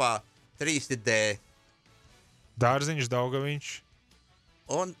kopā 3D. Dārziņš, Daugaviņš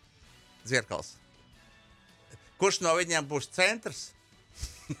un Dzirkals. Kurš no viņiem būs centrs?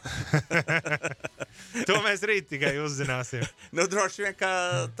 To mēs rīt tikai uzzināsim. Droši vien, ka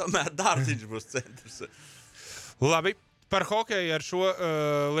tomēr Dārziņš būs centrs. Labi, par hokeju ar šo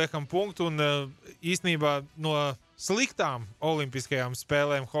liekam punktu un īstenībā no sliktām olimpiskajām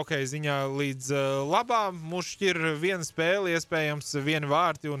spēlēm hokeja ziņā līdz labām mums šķir viena spēle, iespējams viena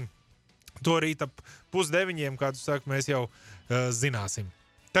vārti, un to rīt ap 8:30, kā tu saki, mēs jau zināsim.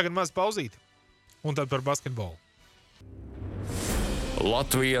 Tagad maz pauzīt, un tad par basketbolu.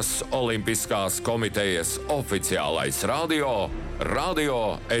 Latvijas Olimpiskās komitejas oficiālais radio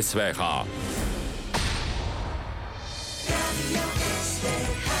SVH.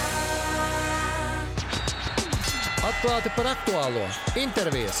 Atklāti par aktuālo,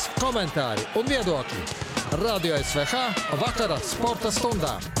 intervijas, komentāri un viedokļi. Radio SVH vakara sporta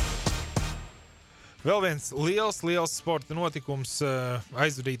stundā. Vēl viens liels sporta notikums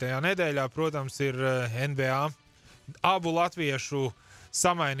aizvadītajā nedēļā, protams, ir NBA abu latviešu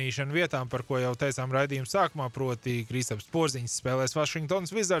samainīšana vietām, par ko jau teicām raidījuma sākumā, proti Kristaps Porziņš spēlēs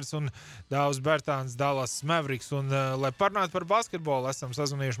Washingtonas Wizards un Dāvs Bērtāns Dallas Mavericks. Un, lai parunātu par basketbolu, esam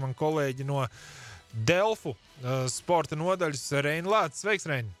sazvanījuši man kolēģi no Delfu sporta nodaļas Reini Lācis. Sveiks,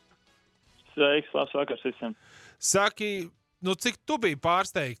 Reini! Sveiks, labs vakars visiem! Saki, cik tu biji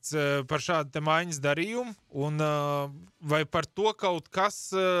pārsteigts par šādu te maiņas darījumu un vai par to kaut kas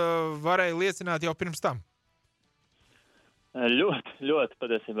varēja liecināt jau pirms tam? Ļoti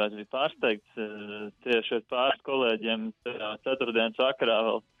patiesībā es biju pārsteigts. Tieši ar pāris kolēģiem ceturtdienas vakarā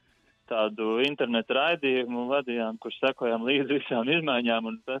vēl tādu internetu raidījumu vadījām, kur sekojām līdz visām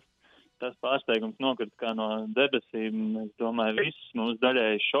izmaiņām, un tas pārsteigums nokrita kā no debesīm. Es domāju, visus mums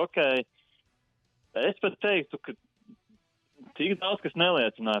daļēji šokēja. Es pat teiktu, ka tik daudz kas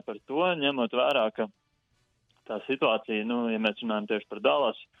neliecināja par to, ņemot vērā, ka tā situācija, ja mēs runājam tieši par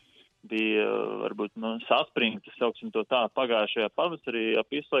Dallasu, bija varbūt saspringta, sauksim to tā, pagājušajā pavasarī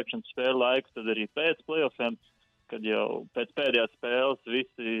ap izslēgšanas spēļu laiku, tad arī pēc playoffiem, kad jau pēc pēdējās spēles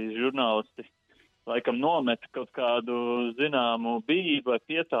visi žurnālisti laikam nometa kaut kādu zināmu bību vai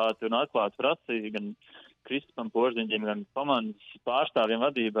pietāti un atklāti prasīja gan Kristapam Porziņģim, gan komandas pārstāvjiem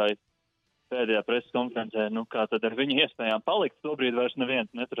vadībai pēdējā preses konferencē, kā tad ar viņu iespējām palikt. Tobrīd vairs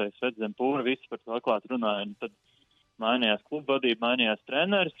neviens neturēja sved zem pūra, visi par to atklāti runāja. Un tad mainījās kluba vadība, mainījās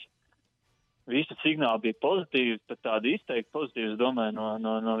treneris. Visi signāli bija pozitīvi, pat tādi izteikti pozitīvi, es domāju,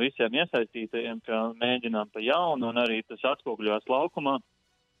 no visiem iesaistītajiem, ka mēģinām pa jaunu, un arī tas atspoguļojās laukumā.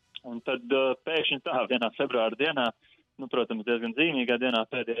 Un tad pēkšņi tā, vienā februāra dienā, protams, diezgan zīmīgā dienā,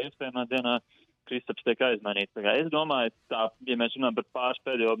 pēdējā iespējamā dienā, Kristaps tiek aizmainīts. Es domāju, tā, ja mēs runājam par pāris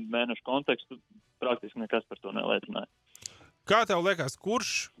pēdējo mēnešu kontekstu, praktiski nekas par to neliecināja. Kā tev liekas,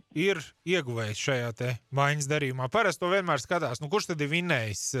 kurš ir ieguvējis šajā te maiņas darījumā? Parasti to vienmēr skatās. Kurš tad ir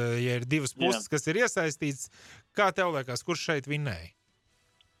vinnējis, ja ir divas puses, kas ir iesaistīts? Kā tev liekas, kurš šeit vinnēja?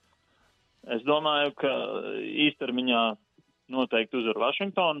 Es domāju, ka īstermiņā noteikti uzvar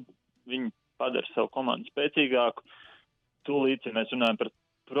Washingtonu. Viņi padara savu komandu spēcīgāku. Tūlīt, ja mēs runājam par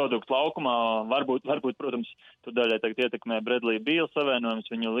produktu laukumā, varbūt, protams, tur daļai tagad ietekmē Bradley Beal savienojums,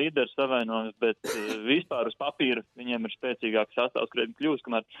 viņu līderu savienojums, bet vispār uz papīra viņiem ir spēcīgāks sastāvs, krietni kļūst,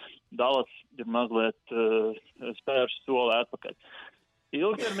 kamēr Dallas ir mazliet spērs soli atpakaļ.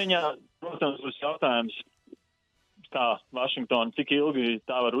 Ilgtermiņā, protams, būs jautājums kā Vašingtona, cik ilgi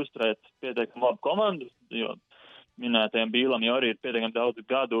tā var uzturēt pietiekami labu komandu, jo minētajam Bīlam jau arī ir pietiekami daudz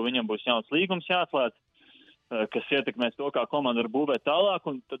gadu, viņam būs jauns līgums jāatslēdz, kas ietekmēs to, kā komanda var būvēt tālāk,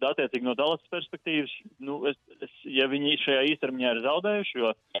 un tad attiecīgi no Dallas perspektīvas, ja viņi šajā īstermiņā ir zaudējuši,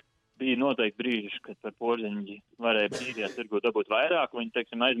 jo bija noteikti brīži, kad par Porziņģi varēja brīdījās tirgu dabūt vairāk, viņi,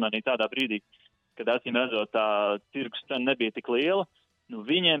 teiksim, aizmainīja tādā brīdī, kad acīm redzot tā tirgus cena nebija tik liela.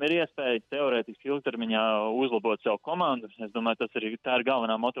 Viņiem ir iespēja teorētiski ilgtermiņā uzlabot savu komandu. Es domāju, tā ir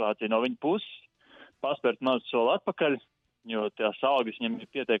galvenā motivācija no viņa puses, paspērt mazu soli atpakaļ, jo tās algas viņam ir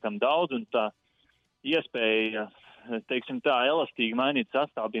pietiekami daudz, un tā iespēja, teiksim tā, elastīgi mainīt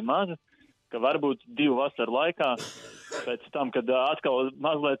sastāvu bija maza, ka varbūt 2 vasaru laikā, pēc tam, kad atkal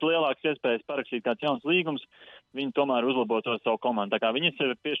mazliet lielāks iespējas parakstīt kāds jauns līgums, viņi tomēr uzlaboto savu komandu. Tā kā viņi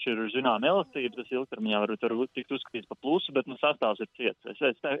sevi piešķiruši zinām elastību, tas ilgtermiņā varbūt tikt uzskatīts par plusu, bet sastāvs ir ciets.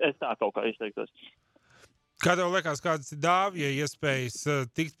 Es tā kaut kā izteiktos. Kā tev liekas, kādas ir Dāvija iespējas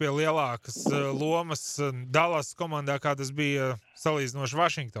tikt pie lielākas lomas Dallas komandā, kā tas bija salīdzinoši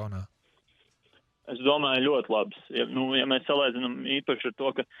Vašingtonā? Es domāju, ļoti labs. Ja mēs salīdzinām īpaši ar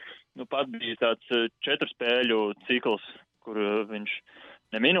to, ka pat bija tāds 4 spēļu cikls, kur viņš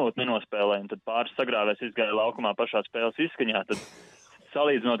ne minūti nenospēlēja, un tad pāris sagrāvēs izgāja laukumā pašā spēles izskaņā, tad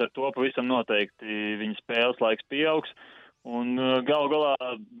salīdzinot ar to pavisam noteikti viņa spēles laiks pieaugs, un galu galā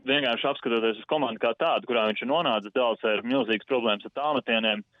vienkārši apskatoties uz komandu kā tādu, kurā viņš ir nonācis, Dallasā ir milzīgas problēmas ar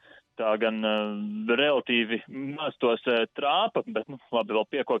tālmetieniem, tā gan relatīvi maz tos trāpa, bet, labi, vēl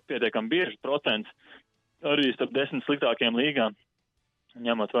piekop pietiekami bieži procents arī starp 10 sliktākajiem līgām.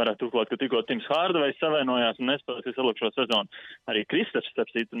 Ņemot vērā turklāt, ka tikko Tims Hārdavejs savienojās un nespēlēs visu šo sezonu. Arī Kristaps,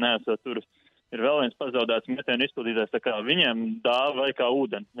 starp citu, neesot tur. Ir vēl viens pazaudēts metienu izpildītājs, tā kā viņiem dāva vai kā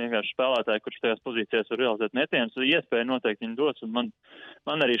ūdeni. Vienkārši spēlētāji, kurš tajās pozīcijās var realizēt metienus, iespēja noteikti viņu dos, un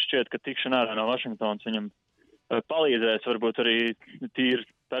man arī šķiet, ka tikšana ārā no Vašingtonas viņam palīdzēs varbūt arī tīri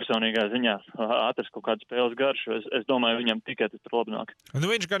personīgā ziņā atrast kaut kādu spēles garšu. Es domāju, viņam tikai tas par labu nāk.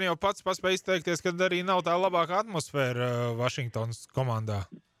 Viņš gan jau pats paspēja izteikties, ka arī nav tā labākā atmosfēra Vašingtonas komandā.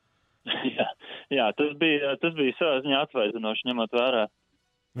 jā, tas bija savā ziņā atvaizinoši, ņemot vērā.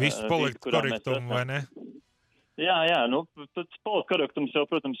 Visu politkorektumu, vai ne? Jā, tas politkorektums jau,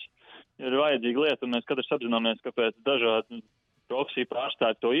 protams, ir vajadzīga lieta, un mēs katrs apzināmies, kāpēc dažādi profesiju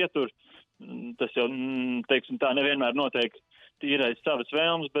pārstāvi to ietur. Tas jau, teiksim tā, nevienmēr notiek tīrais savas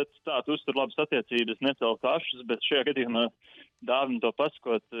vēlmes, bet tā tu uztur labas attiecības, necel kašas, bet šajā gadījumā Dāvim to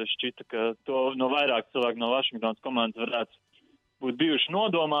pasakot, šķita, ka to no vairāk cilvēku no Vašingtonas komandas varētu būt bijuši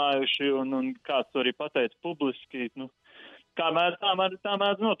nodomājuši, un kāds to arī pateica publiski, kā tā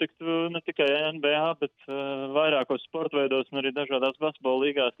mēdz notikt ne tikai NBA, bet vairākos sportveidos un arī dažādās basketbola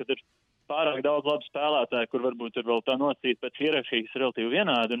līgās, kad ir pārāk daudz labu spēlētāju, kur varbūt ir vēl tā nosīt pēc hierarhijas relatīvi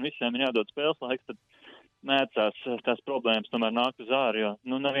vienādi un visiem ir jādod spēles laiks, tad mēcās tās problēmas tomēr nāk uz āru,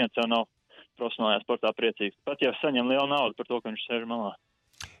 jo neviens jau nav profesionālajā sportā priecīgs. Pat ja saņem lielu naudu par to, ka viņš sēž malā.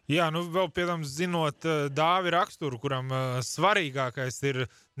 Jā, vēl, piemēram, zinot Dāvi raksturu, kuram svarīgākais ir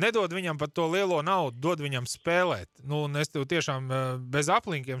nedod viņam pat to lielo naudu, dod viņam spēlēt. Un es tev tiešām bez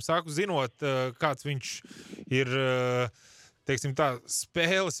aplinkiem saku, zinot, kāds viņš ir, teiksim tā,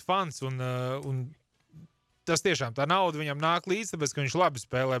 spēles fans, un tas tiešām tā nauda viņam nāk līdz, tāpēc, ka viņš labi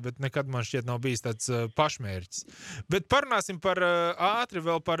spēlē, bet nekad man šķiet nav bijis tāds pašmērķis. Bet parunāsim ātri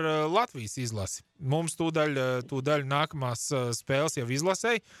vēl par Latvijas izlasi. Mums tūdaļ nākamās spēles jau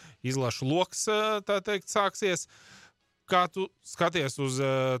izlasēja. Izlašu loks, tā teikt, sāksies. Kā tu skaties uz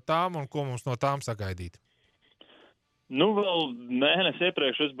tām un ko mums no tām sagaidīt? Vēl mēnesi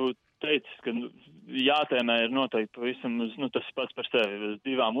iepriekš es būtu teicis, ka jātēmē ir noteikti pavisam, tas pats par sevi,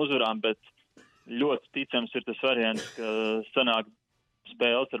 2 uzvarām, bet ļoti ticams ir tas variants, ka sanāk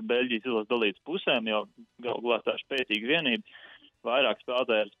spēles ar Beļģijas izlases dalītas pusēm, jo galu galā tā spēcīga vienība. Vairāk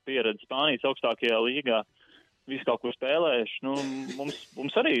spēlētāji ar pieredzi Spānijas augstākajā līgā, visu kaut ko spēlējuši.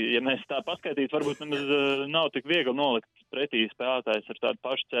 Mums arī, ja mēs tā paskaitītu, varbūt nemaz nav tik viegli nolikt pretī spēlētājs ar tādu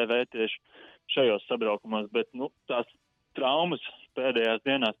pašu CV tieši šajos sabraukumos, bet tās traumas pēdējās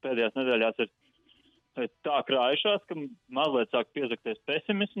dienās, pēdējās nedēļās ir tā krājušās, ka mazliet sāk piezakties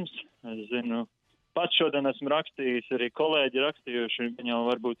pesimisms. Es zinu, pats šodien esmu rakstījis, arī kolēģi rakstījuši, viņi jau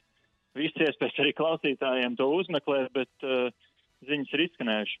varbūt viss iespējas arī klausītājiem to uzmeklēt, bet ziņas ir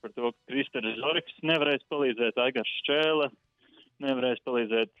izskanējuši par to, ka Kristers Zoriks nevarēs palīdzēt, Aigars Šķēle nevarēs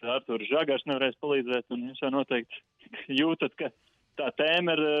palīdzēt, Arturs Žagars nevarēs palīdzēt, un jūs jau noteikti jūtat, ka tā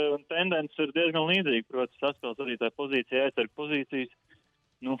tēma un tendence ir diezgan līdzīga, proti saspēles arī tā pozīcija, aizsarga pozīcijas.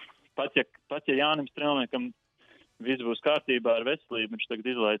 Pat ja Jānim Strelniekam viss būs kārtībā ar veselību, viņš tagad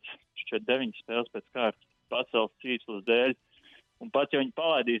izlaiž 9 spēles pēc kārtas pacels cīslas dēļ, Un pat, ja viņi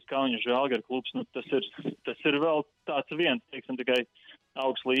palaidīs Kauņa Žalgiris klubs, nu, tas ir vēl tāds viens, teiksim, tikai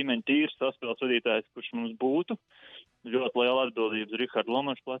augsts līmeņa tīrs saspēles vadītājs, kurš mums būtu. Ļoti liela atbildības Riharda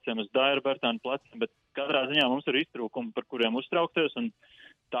Lomaša pleciem, Daira Bertāna pleciem, bet katrā ziņā mums ir iztrūkumi, par kuriem uztraukties, un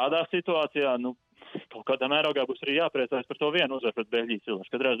tādā situācijā, nu, kaut kādā mērogā būs arī jāpriecājas par to vienu uzvaru pret Beļģijas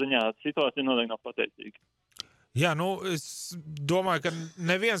Ilvešu. Katrā ziņā situācija noteikti nav pateicīga. Jā, nu, es domāju, ka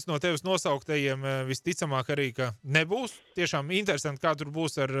neviens no tevis nosauktajiem visticamāk arī, ka nebūs. Tiešām interesanti, kā tur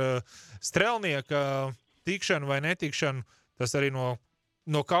būs ar strelnieka tikšanu vai netikšanu. Tas arī no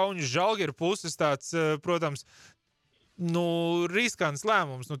Kauņa Žalgiris puses tāds, protams, riskants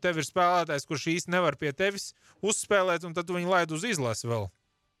lēmums. Nu, tev ir spēlētājs, kurš īsti nevar pie tevis uzspēlēt, un tad tu viņu laid uz izlasi vēl.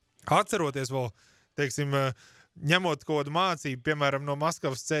 Atceroties vēl, teiksim, ņemot kaut kādu mācību, piemēram, no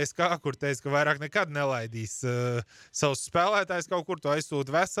Maskavas CSKA, kur teica, ka vairāk nekad nelaidīs savus spēlētājus kaut kur, tu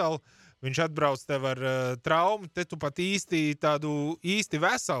aizsūti veselu, viņš atbrauc tev ar traumu, te tu pat īsti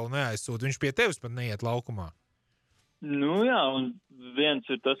veselu neaizsūti, viņš pie tevis pat neiet laukumā. Nu jā, un viens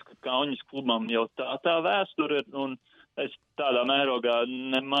ir tas, ka Kauņas klubam jau tā vēsture ir, un es tādā mērogā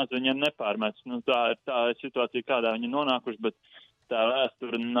nemaz viņiem nepārmetu. Nu, tā ir situācija, kādā viņi nonākuši, bet tā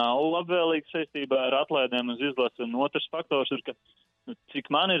vēsture nav labvēlīga saistībā ar atlaidēm uz izlasi. Un otrs faktors ir, ka, cik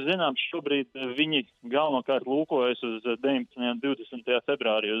man ir zināms, šobrīd viņi galvenokārt lūkojas uz 19. un 20.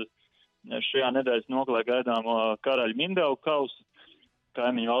 februārī uz šajā nedēļas nogalē gaidāmo Karaļa Mindauga kausu.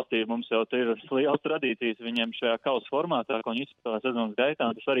 Kaimiņu valstī mums jau ir liels tradīcijas viņiem šajā kausa formātā, ko viņi izspēlē sezonas gaitā.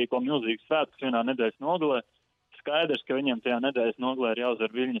 Tas arī ko milzīgs svētkus vienā nedēļas nogalē. Skaidrs, ka viņiem tajā nedēļas nogalē ir jāuzvar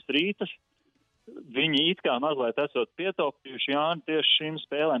Viļņas Rītas. Viņi it kā mazliet esot pietaupījuši Jāni tieši šīm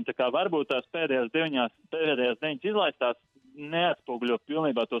spēlēm. Tā kā varbūt tās pēdējās 9 izlaistās neatspoguļo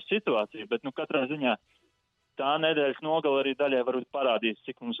pilnībā to situāciju, bet katrā ziņā tā nedēļas nogala arī daļai varbūt parādīs,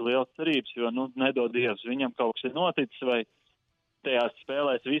 cik mums liels cerības, jo nedod Dievs, viņam kaut kas ir noticis vai tajās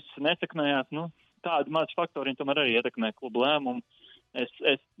spēlēs viss nesaknējās. Tādi mazi faktori tomēr arī ietekmē klubu lēmumu. Es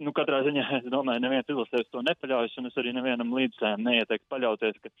katrā ziņā, es domāju, neviens izlasēs to nepaļaujas, un es arī nevienam līdzsējiem neieteiktu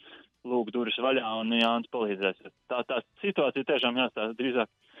paļauties, ka lūk durvis vaļā un Jānis palīdzēs. Tā situācija tiešām jāstāsta drīzāk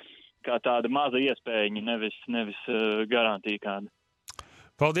kā tāda maza iespēja, nevis garantija kāda.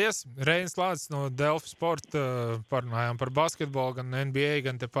 Paldies! Reinis Lācis no Delfi Sporta. Parunājām par basketbolu, gan NBA,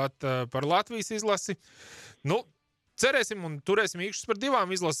 gan tepat par Latvijas izlasi. Cerēsim un turēsim īkšķus par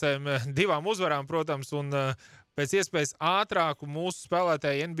 2 izlasēm, 2 uzvarām, protams, un pēc iespējas ātrāku mūsu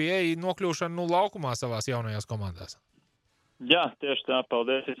spēlētāju NBA nokļūšanu laukumā savās jaunajās komandās. Jā, tieši tā.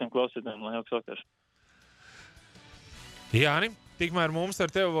 Paldies visiem klausītājiem. Lai jauks vakars. Jāni, tikmēr mums ar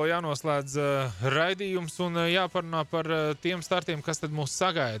tevi vēl jānoslēdz raidījums un jāparunā par tiem startiem, kas tad mūs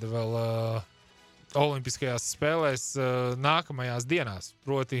sagaida vēl Olimpiskajās spēlēs nākamajās dienās.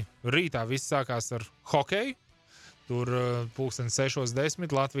 Proti rītā viss sākās ar hokeju. Tur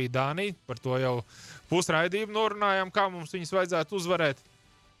 6:10 Latvija, Dānija. Par to jau pusraidību norunājām, kā mums viņus vajadzētu uzvarēt.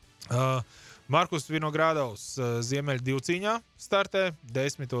 Markus Vinogradovs Ziemeļu divcīņā startē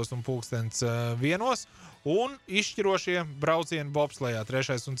 10 un 1:00. Un izšķirošie braucieni bobslejā.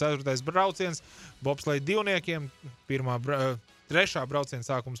 3. un 4. brauciens bobsleja divniekiem. 3. brauciena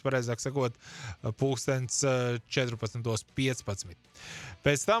sākums, pareizāk sakot, 14:15.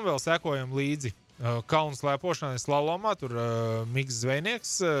 Pēc tam vēl sekojam līdzi kalnu slēpošanai slalomā, tur Miks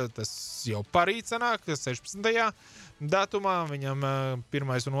Zvejnieks, tas jau parīt sanāk, 16. datumā, viņam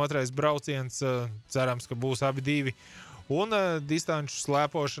 1. un 2. brauciens, cerams, ka būs abi 2. Un distanču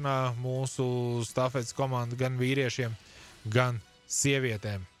slēpošanā mūsu stafetes komanda gan vīriešiem, gan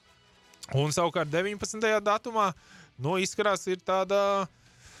sievietēm. Un savukārt 19. datumā, izskatās ir tāda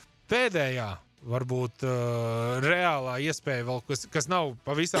pēdējā, varbūt reālā iespēja vēl, kas nav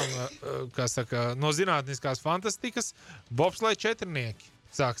pavisam, no zinātniskās fantastikas, bobsleja četrnieki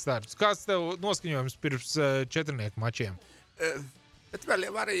sāk startus. Kāds tev noskaņojums pirms četrnieku mačiem? Bet vēl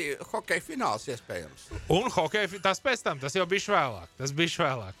jau arī hokeja fināls iespējams. Un hokeja, tas pēc tam, tas jau bišķi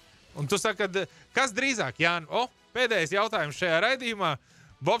vēlāk. Un tu saki, kas drīzāk, Jāni? Pēdējais jautājums šajā raidījumā.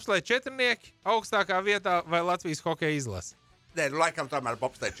 Bobsleja četrnieki augstākā vietā vai Latvijas hokeja izlase? Nē, laikam tomēr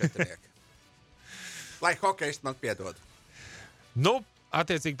bobsleja četrnieki. Lai hokejs man piedod.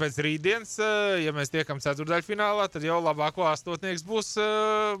 Attiecīgi pēc rītdienas, ja mēs tiekam ceturdaļfinālā, tad jau labāko astotnieks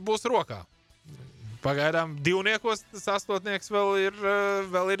būs rokā. Pagaidām divniekos tas astotnieks vēl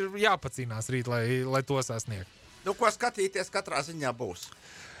ir jāpacīnās rīt, lai to sasniegt. Ko skatīties katrā ziņā būs.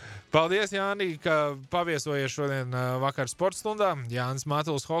 Paldies, Jāni, ka paviesojies šodien vakar sporta stundā. Jānis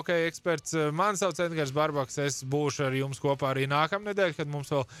Matuls, hokeja eksperts. Mani sauc Edgars Barbaks. Es būšu ar jums kopā arī nākamnedēļ, kad mums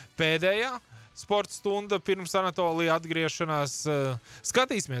vēl pēdējā sporta stunda pirms Anatolija atgriešanās.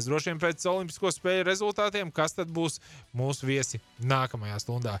 Skatīsimies droši vien pēc Olimpisko spēļu rezultātiem, kas tad būs mūsu viesi nākamajā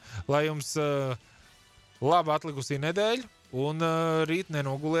stundā. Lai jums labi atlikusī nedēļa un rīt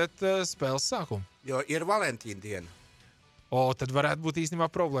nenoguliet spēles sākumu. Jo ir Valentīna diena. Tad varētu būt īstenībā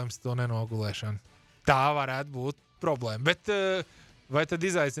problēmas to nenogulēšanu. Tā varētu būt problēma. Bet vai tad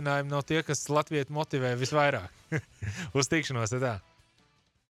izaicinājumi nav tie, kas latviešu motivē visvairāk? Uz tikšanos, tā.